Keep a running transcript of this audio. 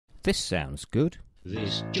This sounds good.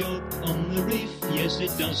 This job on the reef, yes,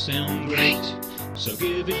 it does sound great. So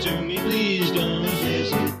give it to me, please don't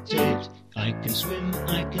hesitate. I can swim,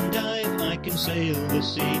 I can dive, I can sail the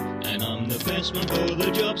sea, and I'm the best one for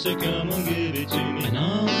the job, so come on, give it to me. And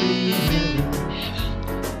I'll be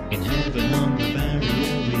in heaven on the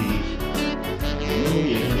barrier reef. Oh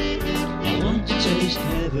yeah, I want to taste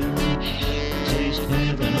heaven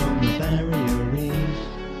on the barrier reef.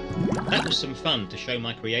 That was some fun to show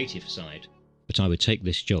my creative side. But I would take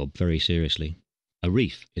this job very seriously. A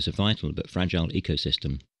reef is a vital but fragile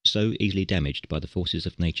ecosystem, so easily damaged by the forces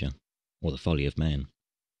of nature, or the folly of man.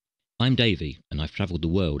 I'm Davey, and I've travelled the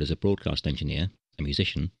world as a broadcast engineer, a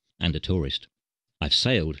musician, and a tourist. I've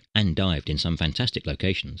sailed and dived in some fantastic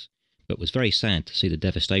locations, but was very sad to see the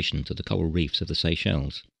devastation to the coral reefs of the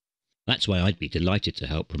Seychelles. That's why I'd be delighted to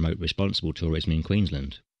help promote responsible tourism in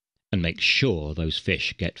Queensland, and make sure those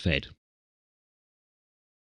fish get fed.